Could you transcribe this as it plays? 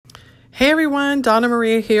Hey everyone, Donna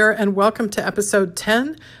Maria here, and welcome to episode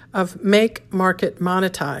 10 of Make, Market,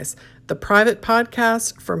 Monetize, the private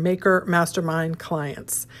podcast for Maker Mastermind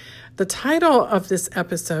clients. The title of this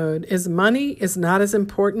episode is Money is Not as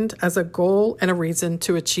Important as a Goal and a Reason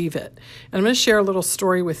to Achieve It. And I'm going to share a little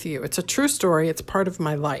story with you. It's a true story. It's part of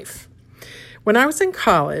my life. When I was in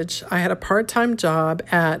college, I had a part-time job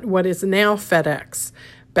at what is now FedEx.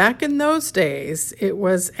 Back in those days, it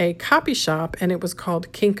was a copy shop and it was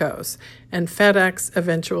called Kinko's. And FedEx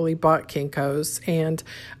eventually bought Kinko's, and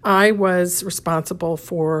I was responsible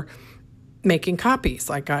for making copies.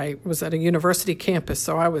 Like, I was at a university campus,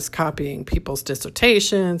 so I was copying people's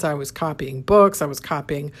dissertations, I was copying books, I was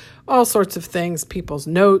copying all sorts of things, people's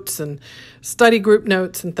notes and study group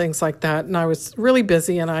notes and things like that. And I was really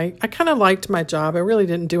busy, and I kind of liked my job. I really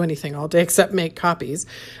didn't do anything all day except make copies.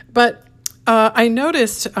 But I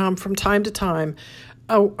noticed from time to time,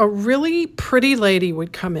 a really pretty lady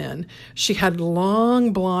would come in. She had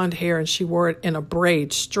long blonde hair and she wore it in a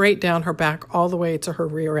braid straight down her back all the way to her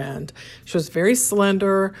rear end. She was very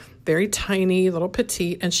slender, very tiny, little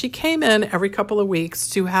petite, and she came in every couple of weeks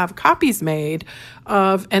to have copies made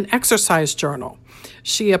of an exercise journal.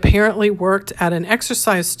 She apparently worked at an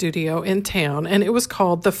exercise studio in town, and it was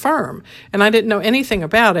called The Firm. And I didn't know anything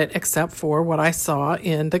about it except for what I saw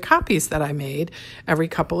in the copies that I made every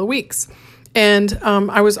couple of weeks. And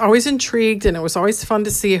I was always intrigued, and it was always fun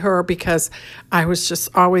to see her because I was just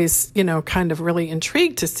always, kind of really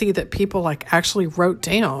intrigued to see that people actually wrote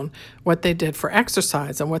down what they did for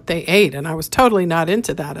exercise and what they ate. And I was totally not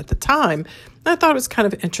into that at the time. I thought it was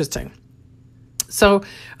kind of interesting. So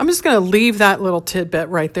I'm just going to leave that little tidbit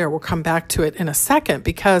right there. We'll come back to it in a second,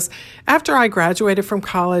 because after I graduated from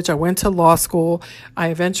college, I went to law school. I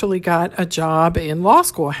eventually got a job in law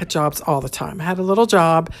school. I had jobs all the time. I had a little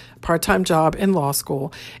job, part-time job in law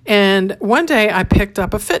school. And one day I picked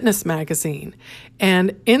up a fitness magazine.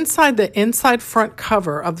 And inside the inside front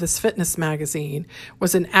cover of this fitness magazine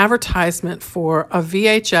was an advertisement for a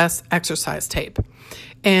VHS exercise tape.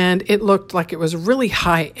 And it looked like it was really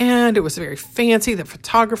high end. It was very fancy. The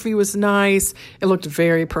photography was nice. It looked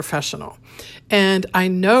very professional. And I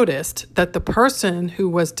noticed that the person who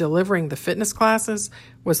was delivering the fitness classes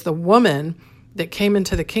was the woman that came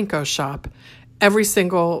into the Kinko's shop every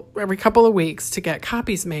couple of weeks to get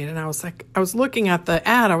copies made. And I was looking at the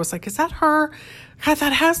ad. I was like, is that her? God,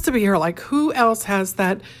 that has to be her. Who else has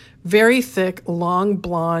that very thick, long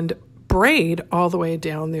blonde braid all the way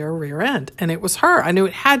down their rear end? And it was her. I knew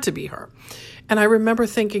it had to be her. And I remember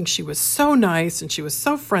thinking she was so nice and she was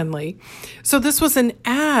so friendly. So this was an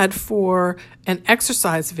ad for an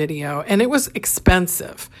exercise video, and it was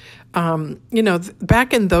expensive.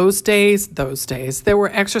 Back in those days, there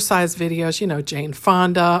were exercise videos, Jane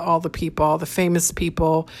Fonda, all the famous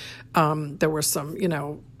people. There were some,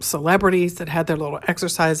 celebrities that had their little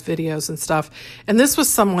exercise videos and stuff. And this was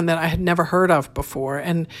someone that I had never heard of before.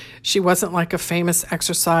 And she wasn't like a famous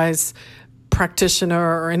exercise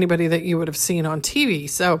practitioner or anybody that you would have seen on TV.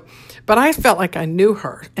 But I felt like I knew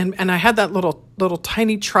her, and I had that little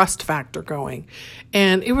tiny trust factor going.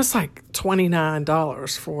 And it was like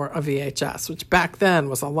 $29 for a VHS, which back then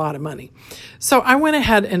was a lot of money. So I went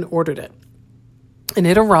ahead and ordered it. And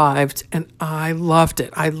it arrived, and I loved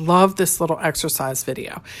it. I loved this little exercise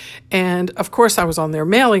video. And of course, I was on their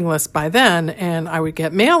mailing list by then, and I would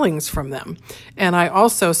get mailings from them. And I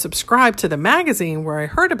also subscribed to the magazine where I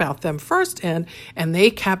heard about them first, and they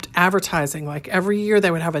kept advertising. Every year, they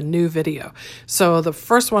would have a new video. So the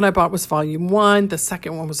first one I bought was volume 1. The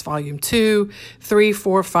second one was volume 2, 3,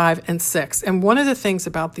 4, 5, and 6. And one of the things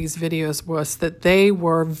about these videos was that they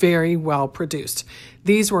were very well produced.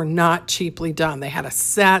 These were not cheaply done. They had a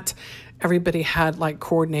set. Everybody had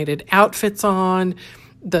coordinated outfits on.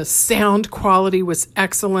 The sound quality was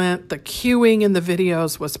excellent. The cueing in the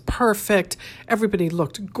videos was perfect. Everybody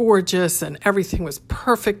looked gorgeous, and everything was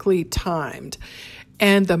perfectly timed.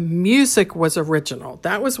 And the music was original.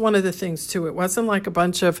 That was one of the things too. It wasn't like a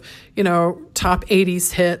bunch of, top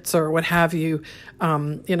 80s hits or what have you,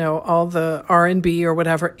 all the R&B or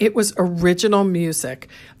whatever. It was original music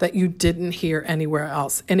that you didn't hear anywhere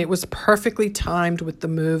else. And it was perfectly timed with the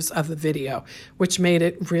moves of the video, which made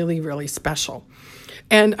it really, really special.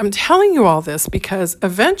 And I'm telling you all this because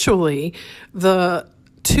eventually the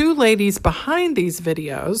two ladies behind these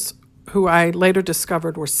videos, who I later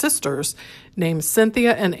discovered were sisters, named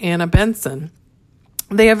Cynthia and Anna Benson,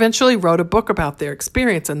 they eventually wrote a book about their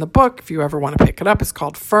experience. And the book, if you ever want to pick it up, is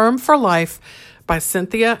called Firm for Life by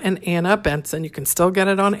Cynthia and Anna Benson. You can still get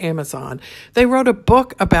it on Amazon. They wrote a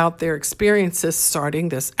book about their experiences starting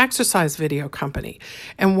this exercise video company.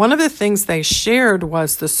 And one of the things they shared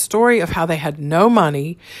was the story of how they had no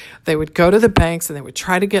money. They would go to the banks and they would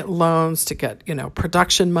try to get loans to get,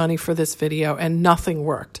 production money for this video, and nothing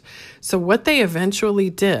worked. So what they eventually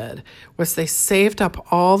did was they saved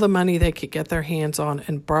up all the money they could get their hands on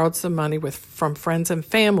and borrowed some money from friends and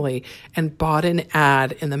family and bought an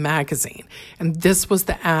ad in the magazine. And this was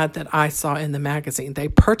the ad that I saw in the magazine. They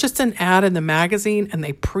purchased an ad in the magazine and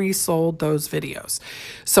they pre-sold those videos.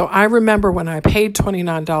 So I remember when I paid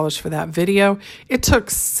 $29 for that video, it took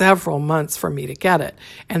several months for me to get it.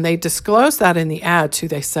 And they disclosed that in the ad too.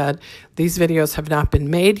 They said, these videos have not been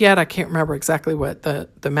made yet. I can't remember exactly what the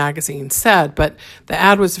magazine said, but the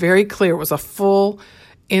ad was very clear. It was a full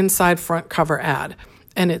inside front cover ad.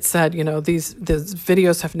 And it said, these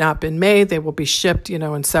videos have not been made. They will be shipped,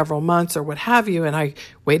 in several months or what have you. And I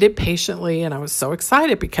waited patiently and I was so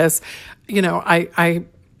excited because, I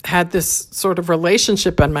had this sort of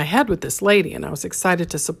relationship in my head with this lady and I was excited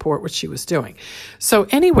to support what she was doing. So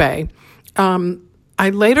anyway, I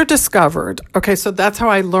later discovered, so that's how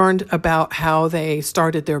I learned about how they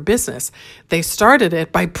started their business. They started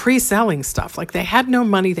it by pre-selling stuff. Like they had no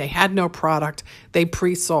money, they had no product, they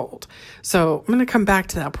pre-sold. So I'm going to come back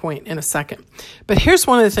to that point in a second. But here's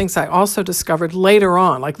one of the things I also discovered later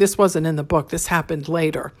on. Like this wasn't in the book, this happened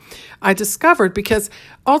later. I discovered because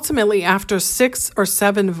ultimately after 6 or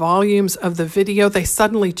 7 volumes of the video, they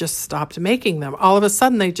suddenly just stopped making them. All of a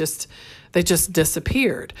sudden they just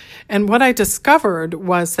disappeared. And what I discovered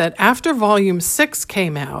was that after volume 6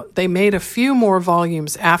 came out, they made a few more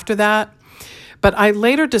volumes after that. But I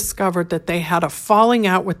later discovered that they had a falling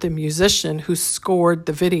out with the musician who scored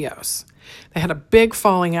the videos. They had a big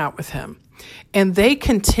falling out with him. And they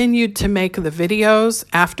continued to make the videos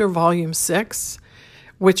after volume 6,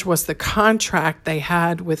 which was the contract they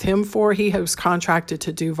had with him for. He was contracted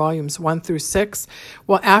to do volumes 1 through 6.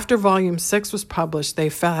 Well, after volume 6 was published, they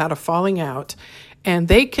had a falling out, and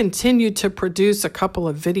they continued to produce a couple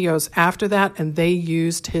of videos after that, and they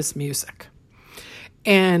used his music.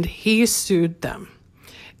 And he sued them.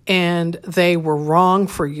 And they were wrong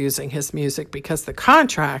for using his music because the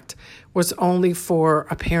contract was only for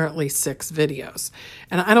apparently 6 videos.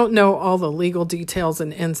 And I don't know all the legal details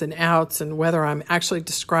and ins and outs and whether I'm actually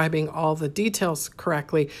describing all the details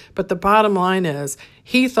correctly, but the bottom line is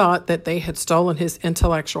he thought that they had stolen his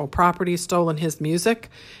intellectual property, stolen his music,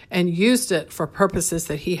 and used it for purposes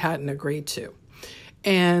that he hadn't agreed to.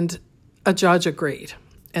 And a judge agreed.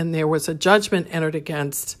 And there was a judgment entered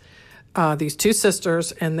against these 2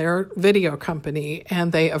 sisters and their video company,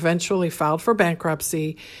 and they eventually filed for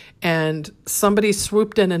bankruptcy, and somebody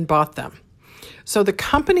swooped in and bought them. So the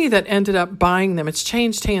company that ended up buying them, it's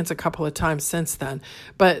changed hands a couple of times since then,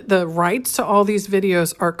 but the rights to all these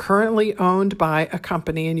videos are currently owned by a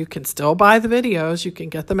company, and you can still buy the videos. You can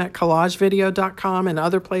get them at collagevideo.com and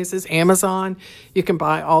other places, Amazon. You can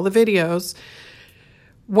buy all the videos.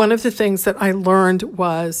 One of the things that I learned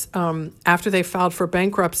was after they filed for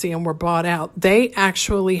bankruptcy and were bought out, they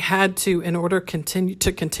actually had to, in order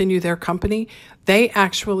to continue their company, they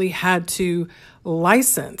actually had to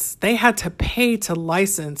license. They had to pay to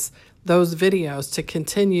license those videos to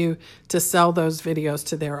continue to sell those videos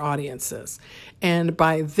to their audiences. And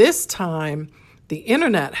by this time, the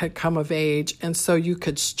internet had come of age, and so you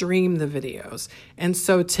could stream the videos. And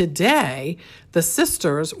so today, the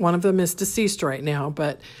sisters, one of them is deceased right now,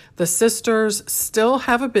 but the sisters still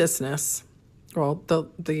have a business. Well,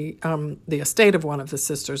 the estate of one of the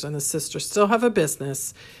sisters and the sisters still have a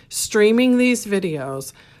business streaming these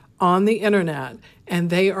videos on the internet, and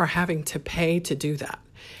they are having to pay to do that.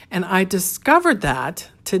 And I discovered that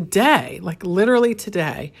today, like literally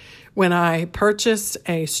today, when I purchased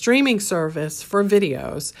a streaming service for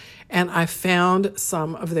videos, and I found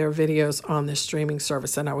some of their videos on this streaming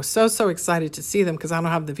service. And I was so excited to see them because I don't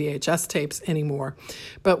have the VHS tapes anymore.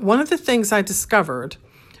 But one of the things I discovered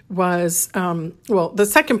was, the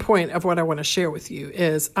second point of what I want to share with you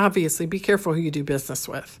is obviously be careful who you do business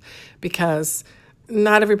with, because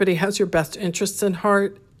not everybody has your best interests in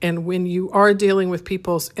heart. And when you are dealing with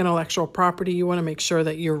people's intellectual property, you want to make sure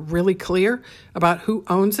that you're really clear about who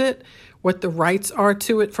owns it, what the rights are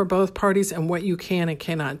to it for both parties, and what you can and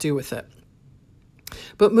cannot do with it.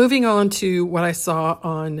 But moving on to what I saw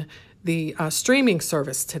on the streaming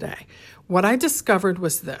service today, what I discovered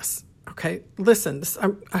was this. Okay, listen,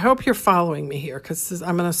 I hope you're following me here because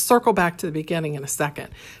I'm going to circle back to the beginning in a second.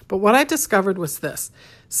 But what I discovered was this.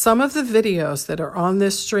 Some of the videos that are on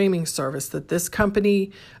this streaming service that this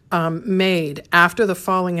company made after the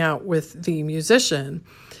falling out with the musician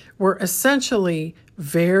were essentially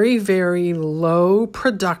very, very low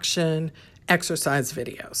production exercise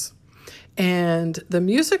videos. And the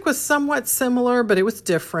music was somewhat similar, but it was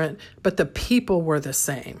different, but the people were the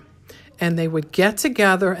same. And they would get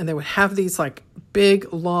together and they would have these like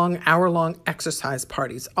big, long, hour-long exercise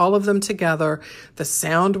parties, all of them together. The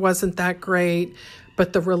sound wasn't that great,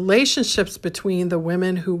 but the relationships between the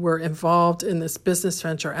women who were involved in this business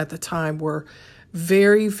venture at the time were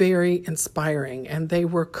very, very inspiring. And they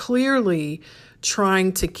were clearly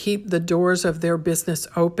trying to keep the doors of their business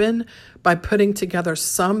open by putting together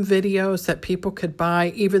some videos that people could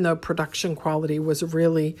buy, even though production quality was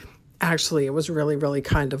really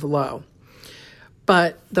kind of low.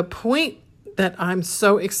 But the point that I'm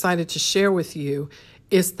so excited to share with you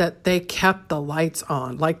is that they kept the lights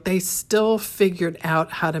on. Like, they still figured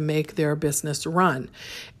out how to make their business run.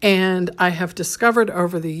 And I have discovered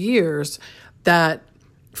over the years that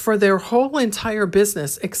for their whole entire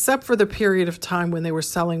business, except for the period of time when they were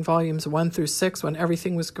selling volumes 1 through 6, when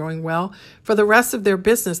everything was going well, for the rest of their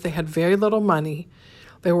business, they had very little money.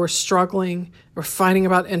 They were struggling, were fighting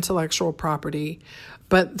about intellectual property,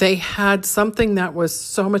 but they had something that was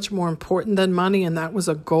so much more important than money, and that was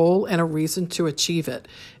a goal and a reason to achieve it.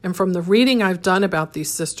 And from the reading I've done about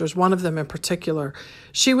these sisters, one of them in particular,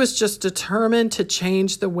 she was just determined to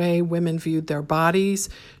change the way women viewed their bodies.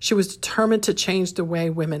 She was determined to change the way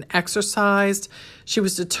women exercised. She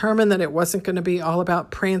was determined that it wasn't going to be all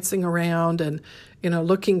about prancing around and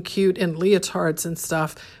looking cute in leotards and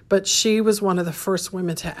stuff. But she was one of the first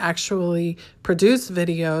women to actually produce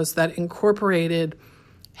videos that incorporated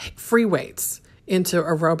free weights into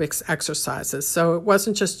aerobics exercises. So it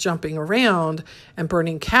wasn't just jumping around and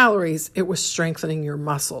burning calories, it was strengthening your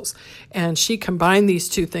muscles. And she combined these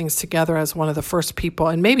two things together as one of the first people,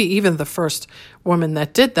 and maybe even the first woman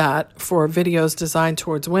that did that for videos designed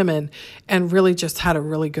towards women, and really just had a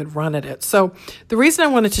really good run at it. So the reason I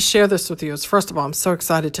wanted to share this with you is, first of all, I'm so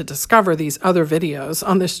excited to discover these other videos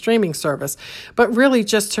on this streaming service, but really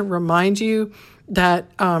just to remind you that,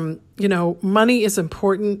 money is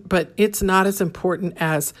important, but it's not as important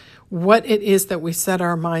as what it is that we set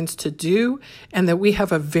our minds to do, and that we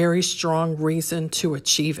have a very strong reason to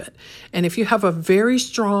achieve it. And if you have a very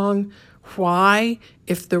strong why,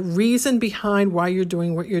 if the reason behind why you're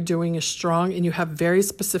doing what you're doing is strong and you have very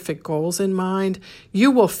specific goals in mind,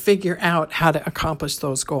 you will figure out how to accomplish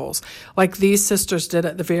those goals. Like these sisters did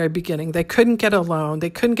at the very beginning. They couldn't get a loan.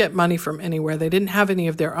 They couldn't get money from anywhere. They didn't have any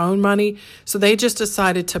of their own money. So they just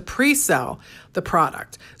decided to pre-sell the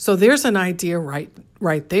product. So there's an idea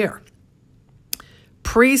right there.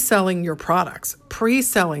 Pre-selling your products,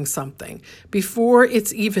 pre-selling something before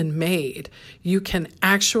it's even made, you can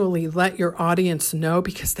actually let your audience know,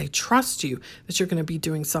 because they trust you, that you're going to be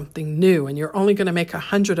doing something new and you're only going to make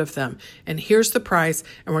 100 of them. And here's the price,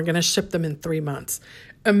 and we're going to ship them in 3 months.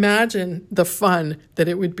 Imagine the fun that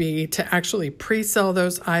it would be to actually pre-sell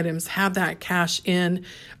those items, have that cash in,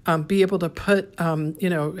 be able to put,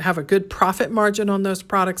 have a good profit margin on those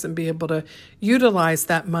products and be able to utilize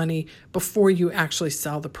that money before you actually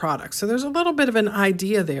sell the product. So there's a little bit of an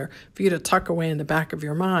idea there for you to tuck away in the back of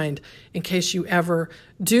your mind in case you ever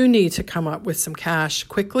do need to come up with some cash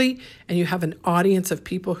quickly and you have an audience of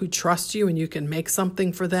people who trust you and you can make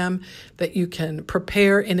something for them that you can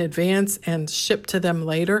prepare in advance and ship to them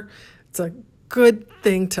later. It's a good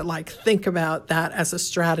thing to think about that as a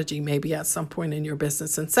strategy maybe at some point in your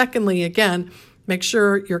business. And secondly, again, make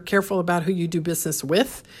sure you're careful about who you do business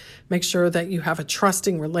with. Make sure that you have a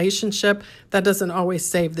trusting relationship. That doesn't always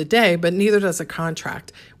save the day, but neither does a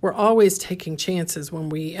contract. We're always taking chances when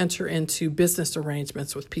we enter into business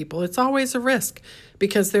arrangements with people. It's always a risk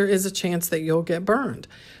because there is a chance that you'll get burned.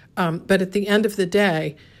 But at the end of the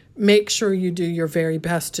day, make sure you do your very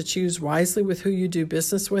best to choose wisely with who you do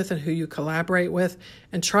business with and who you collaborate with,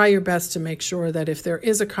 and try your best to make sure that if there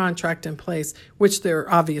is a contract in place, which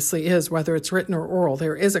there obviously is, whether it's written or oral,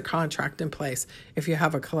 there is a contract in place if you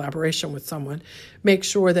have a collaboration with someone, make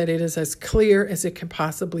sure that it is as clear as it can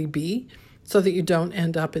possibly be so that you don't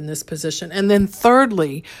end up in this position. And then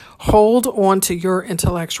thirdly, hold on to your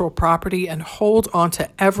intellectual property and hold on to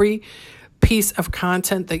every piece of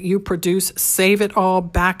content that you produce. Save it all,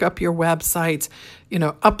 back up your websites,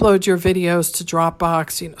 upload your videos to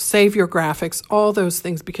Dropbox, save your graphics, all those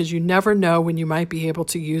things, because you never know when you might be able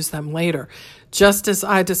to use them later. Just as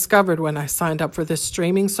I discovered when I signed up for this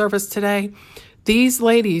streaming service today, these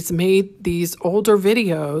ladies made these older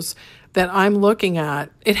videos that I'm looking at.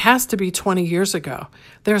 It has to be 20 years ago.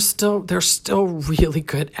 They're still really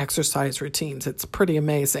good exercise routines. It's pretty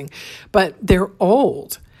amazing, but they're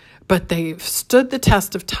old. But they've stood the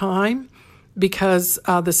test of time. because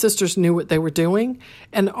the sisters knew what they were doing,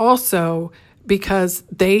 and also because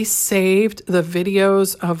they saved the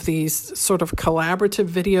videos of these sort of collaborative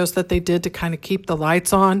videos that they did to kind of keep the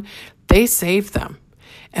lights on. They saved them,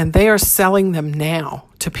 and they are selling them now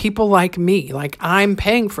to people like me. Like, I'm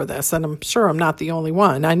paying for this, and I'm sure I'm not the only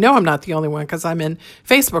one. I know I'm not the only one because I'm in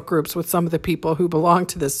Facebook groups with some of the people who belong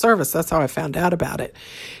to this service. That's how I found out about it.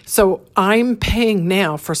 So I'm paying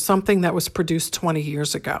now for something that was produced 20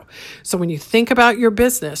 years ago. So when you think about your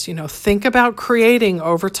business, think about creating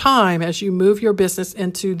over time as you move your business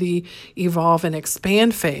into the evolve and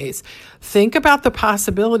expand phase. Think about the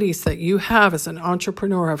possibilities that you have as an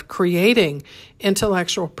entrepreneur of creating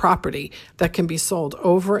intellectual property that can be sold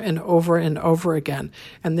over and over and over again.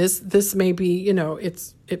 And this may be,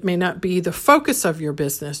 it may not be the focus of your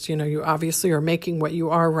business. You obviously are making what you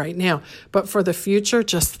are right now, but for the future,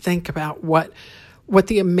 just think about what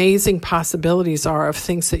the amazing possibilities are of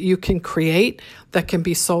things that you can create that can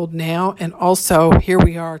be sold now. And also, here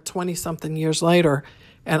we are 20 something years later,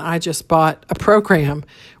 and I just bought a program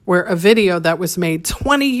where a video that was made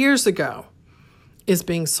 20 years ago is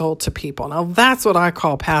being sold to people. Now, that's what I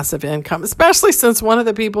call passive income, especially since one of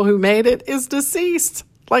the people who made it is deceased.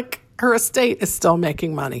 Like, her estate is still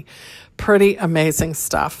making money. Pretty amazing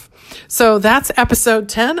stuff. So that's episode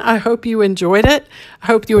 10. I hope you enjoyed it. I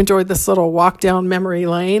hope you enjoyed this little walk down memory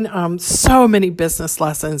lane. So many business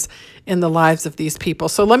lessons in the lives of these people.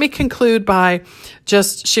 So let me conclude by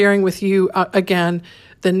just sharing with you again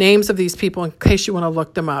the names of these people in case you want to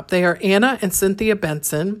look them up. They are Anna and Cynthia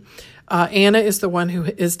Benson. Anna is the one who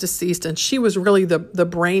is deceased, and she was really the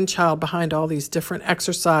brainchild behind all these different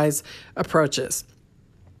exercise approaches.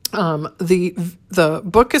 The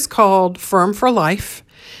book is called Firm for Life,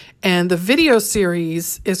 and the video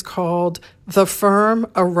series is called The Firm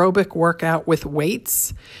Aerobic Workout with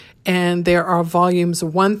Weights, and there are volumes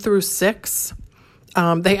 1 through 6.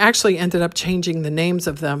 They actually ended up changing the names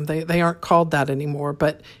of them. They aren't called that anymore,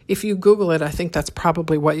 but if you Google it, I think that's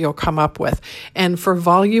probably what you'll come up with. And for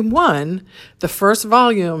volume 1, the first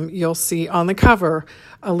volume, you'll see on the cover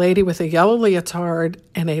a lady with a yellow leotard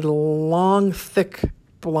and a long, thick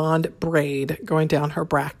blonde braid going down her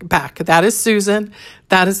back. That is Susan.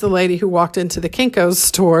 That is the lady who walked into the Kinko's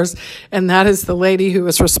stores, and that is the lady who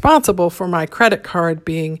is responsible for my credit card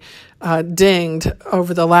being dinged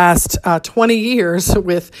over the last 20 years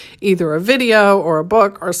with either a video or a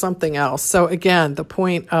book or something else. So again, the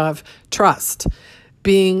point of trust,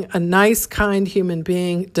 being a nice, kind human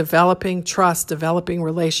being, developing trust, developing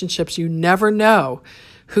relationships. You never know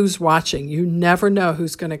who's watching. You never know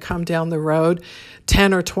who's going to come down the road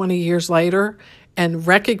 10 or 20 years later and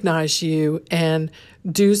recognize you and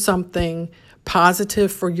do something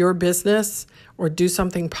positive for your business or do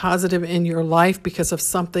something positive in your life because of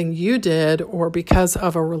something you did or because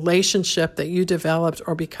of a relationship that you developed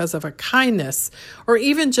or because of a kindness or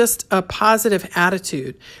even just a positive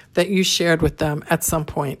attitude that you shared with them at some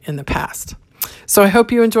point in the past. So I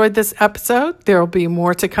hope you enjoyed this episode. There will be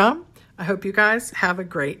more to come. I hope you guys have a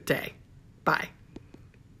great day. Bye.